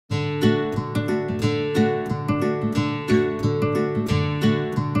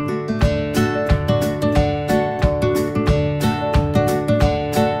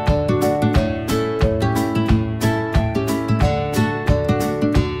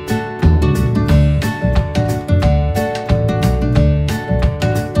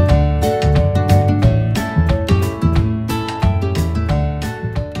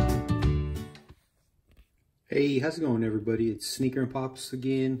it going, everybody? It's Sneaker and Pops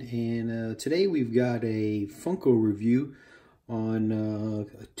again, and today we've got a Funko review on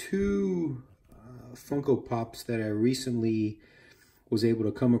two Funko Pops that I recently was able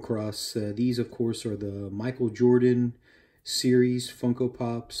to come across. These, of course, are the Michael Jordan series Funko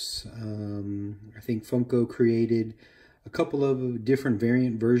Pops. I think Funko created a couple of different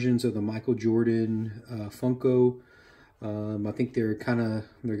variant versions of the Michael Jordan Funko. I think they're going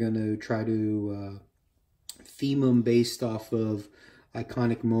to try to theme them based off of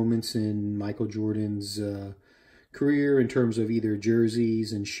iconic moments in Michael Jordan's career in terms of either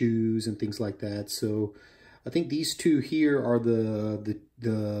jerseys and shoes and things like that. So I think these two here are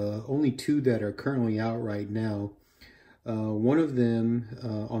the only two that are currently out right now. One of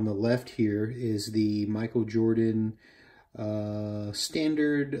them on the left here is the Michael Jordan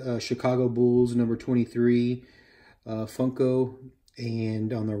standard Chicago Bulls number 23 Funko.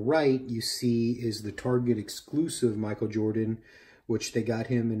 And on the right, you see is the Target exclusive Michael Jordan, which they got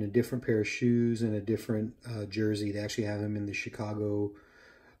him in a different pair of shoes and a different jersey. They actually have him in the Chicago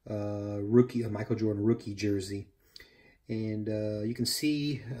Michael Jordan rookie jersey. And you can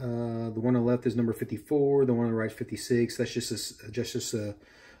see the one on the left is number 54, the one on the right is 56. That's just a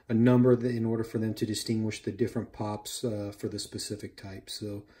number that in order for them to distinguish the different pops for the specific type.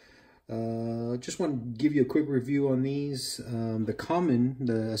 So just want to give you a quick review on these. The common,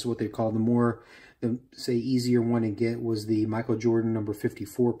 that's what they call the say easier one to get, was the Michael Jordan number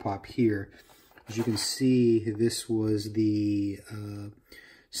 54 pop here. As you can see, this was the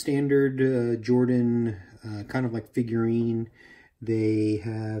standard Jordan kind of like figurine. They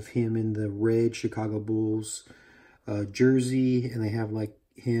have him in the red Chicago Bulls jersey, and they have like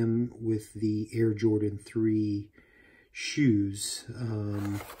him with the Air Jordan 3 shoes.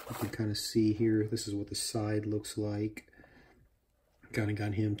 You can kind of see here, this is what the side looks like. Kind of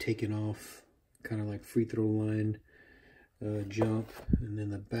got him taken off, kind of like free throw line jump. And then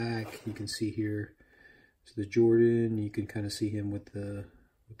the back, you can see here, so the Jordan, you can kind of see him with the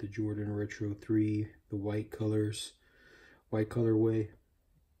Jordan Retro 3, the white colors, white colorway.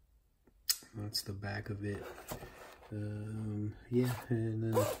 That's the back of it. Yeah, and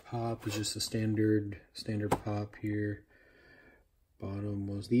then the pop is just a standard pop here. Bottom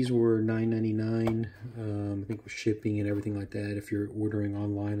was, these were $9.99. I think with shipping and everything like that, if you're ordering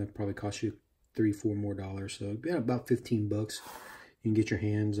online, that probably cost you $3-4 more. So yeah, about 15 bucks. You can get your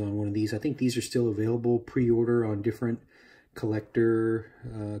hands on one of these. I think these are still available pre-order on different collector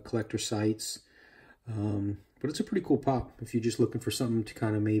sites. But it's a pretty cool pop if you're just looking for something to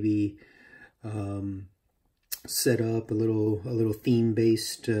kind of maybe set up a little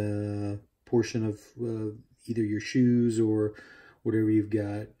theme-based portion of either your shoes or whatever you've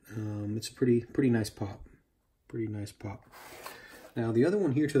got. It's a pretty nice pop. Pretty nice pop. Now the other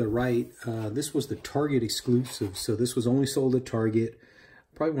one here to the right, this was the Target exclusive. So this was only sold at Target.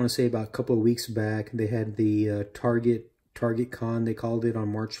 Probably want to say about a couple of weeks back. They had the Target Con, they called it,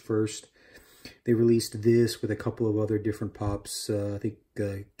 on March 1st. They released this with a couple of other different pops. I think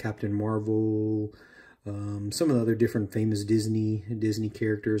Captain Marvel, some of the other different famous Disney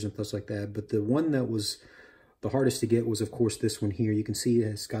characters and stuff like that. But the one that was the hardest to get was, of course, this one here. You can see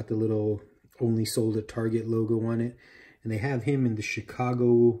it's got the little only sold at Target logo on it. And they have him in the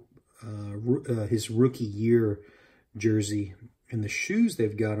Chicago, his rookie year jersey. And the shoes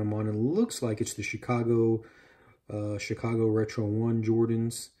they've got him on, it looks like it's the Chicago Retro 1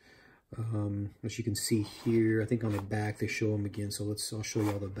 Jordans. As you can see here, I think on the back they show them again. So I'll show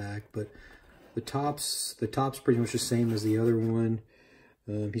you all the back. But the top's pretty much the same as the other one.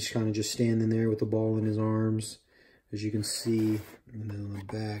 He's kind of just standing there with the ball in his arms, as you can see. And then on the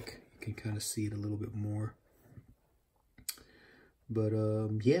back, you can kind of see it a little bit more. But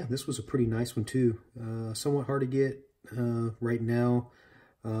yeah, this was a pretty nice one too. Somewhat hard to get right now.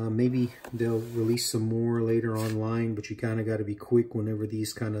 Maybe they'll release some more later online, but you kind of got to be quick whenever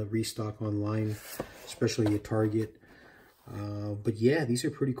these kind of restock online, especially at Target. But yeah, these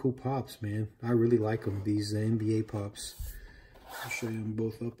are pretty cool pops, man. I really like them, these NBA pops. I'll show you them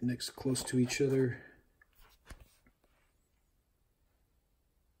both up next, close to each other.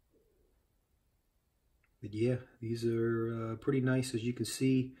 But yeah, these are pretty nice, as you can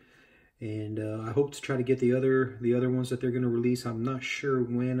see. And I hope to try to get the other ones that they're going to release. I'm not sure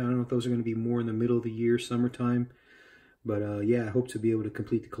when. I don't know if those are going to be more in the middle of the year, summertime. But yeah, I hope to be able to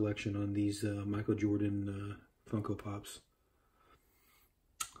complete the collection on these Michael Jordan Funko Pops.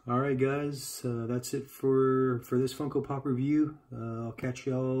 All right, guys, that's it for this Funko Pop review. I'll catch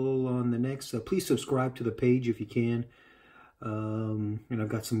y'all on the next. Please subscribe to the page if you can. And I've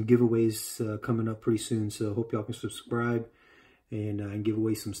got some giveaways coming up pretty soon, so hope y'all can subscribe and give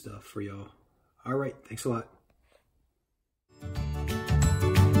away some stuff for y'all. All right, thanks a lot.